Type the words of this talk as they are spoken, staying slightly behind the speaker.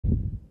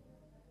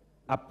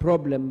a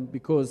problem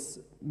because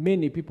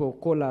many people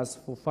call us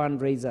for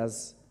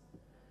fundraisers.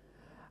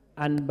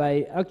 And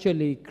by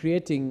actually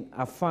creating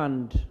a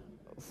fund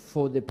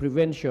for the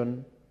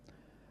prevention,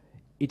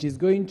 it is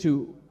going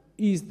to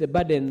ease the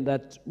burden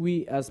that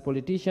we as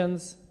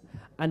politicians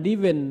and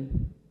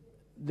even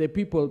the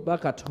people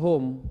back at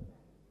home,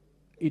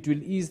 it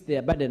will ease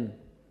their burden.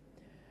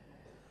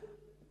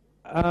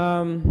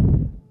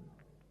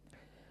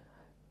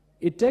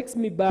 It takes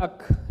me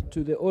back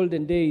to the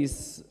olden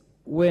days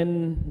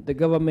when the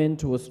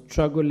government was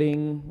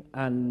struggling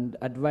and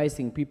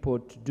advising people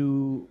to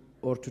do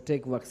or to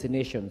take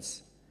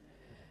vaccinations.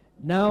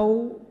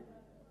 Now,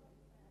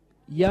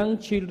 young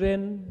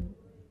children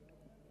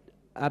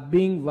are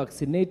being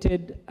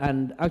vaccinated,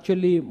 and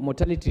actually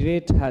mortality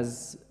rate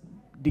has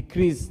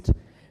decreased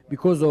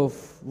because of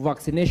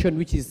vaccination,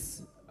 which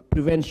is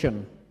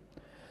prevention.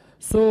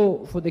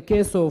 So for the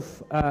case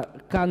of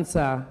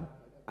cancer,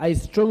 I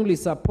strongly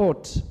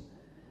support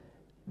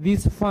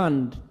this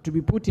fund to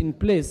be put in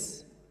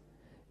place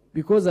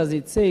because, as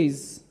it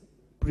says,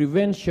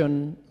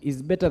 prevention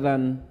is better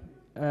than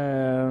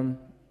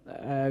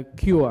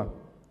cure.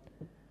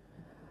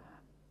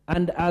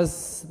 And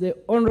as the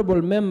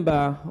honorable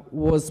member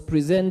was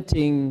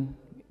presenting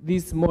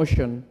this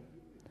motion,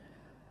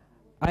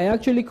 I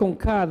actually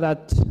concur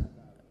that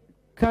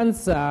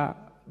cancer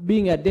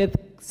being a death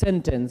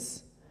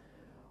sentence,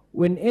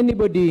 when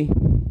anybody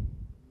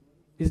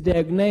is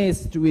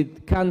diagnosed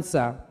with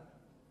cancer,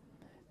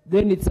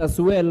 then it's as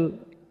well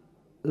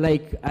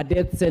like a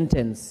death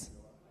sentence.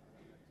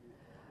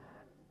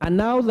 And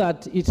now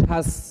that it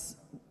has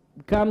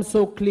become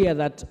so clear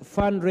that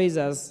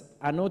fundraisers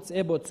are not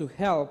able to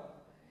help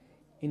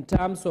in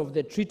terms of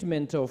the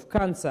treatment of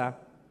cancer,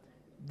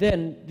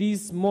 then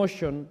this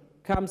motion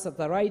comes at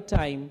the right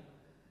time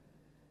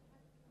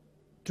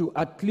to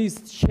at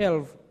least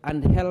shelve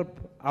and help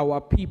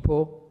our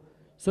people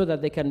so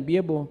that they can be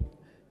able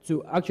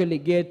to actually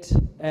get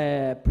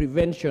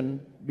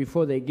prevention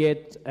before they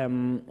get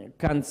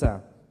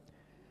cancer.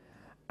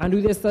 And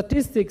with the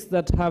statistics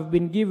that have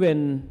been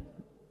given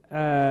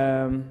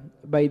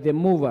by the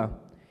mover,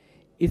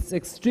 it's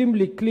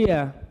extremely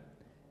clear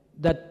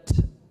that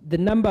the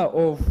number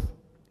of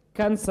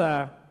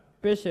cancer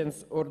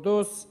patients or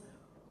those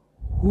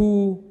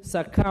who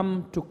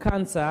succumb to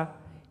cancer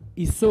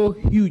is so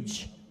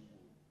huge,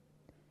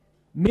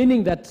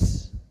 meaning that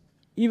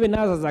even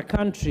us as a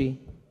country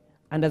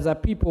and as a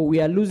people,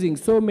 we are losing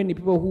so many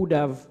people who would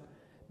have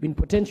been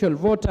potential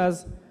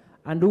voters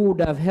and who would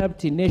have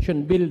helped in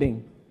nation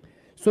building.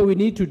 So we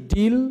need to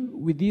deal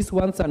with this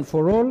once and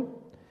for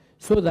all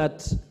so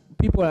that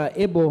people are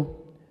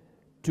able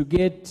to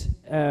get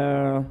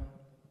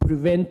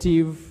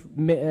preventive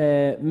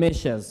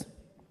measures.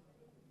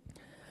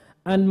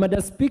 And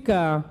Madam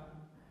Speaker,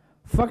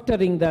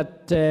 factoring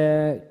that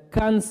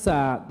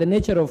cancer, the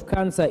nature of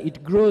cancer,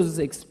 it grows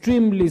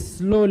extremely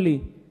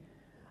slowly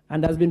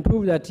and has been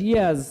proved that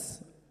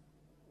years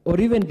or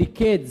even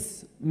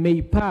decades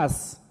may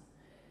pass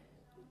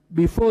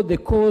before the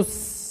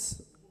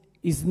cause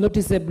is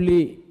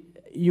noticeably,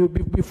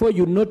 before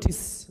you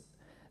notice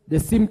the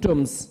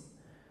symptoms.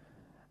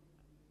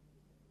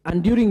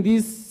 And during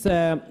this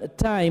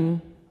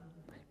time,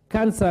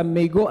 cancer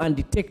may go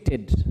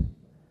undetected.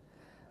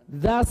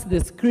 Thus, the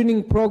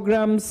screening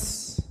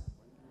programs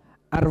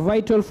are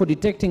vital for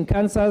detecting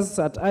cancers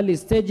at early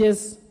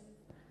stages,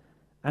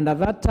 and at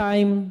that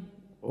time,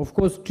 of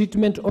course,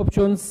 treatment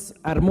options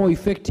are more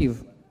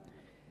effective.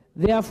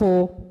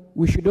 Therefore,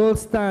 we should all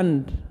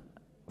stand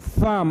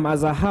firm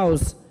as a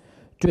house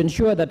to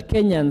ensure that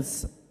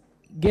Kenyans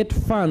get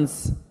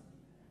funds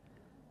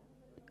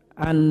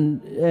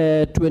and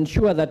to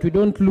ensure that we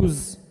don't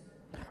lose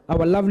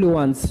our lovely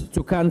ones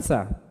to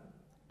cancer.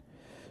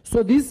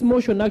 So this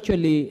motion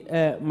actually,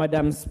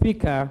 Madam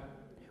Speaker,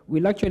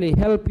 will actually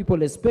help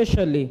people,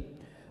 especially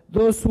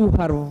those who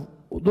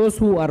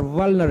are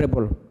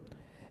vulnerable,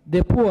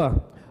 the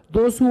poor,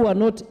 those who are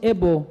not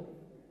able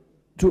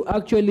to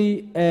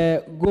actually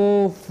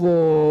go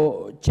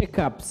for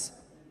checkups.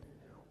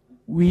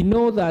 We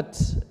know that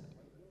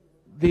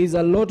there is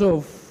a lot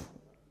of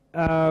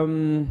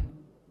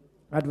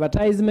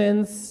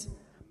advertisements,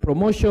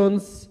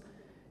 promotions,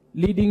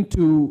 leading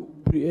to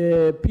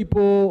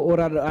people or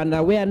an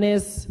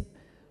awareness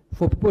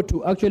for people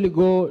to actually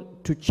go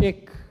to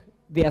check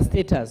their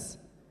status.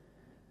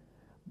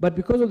 But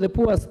because of the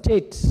poor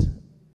state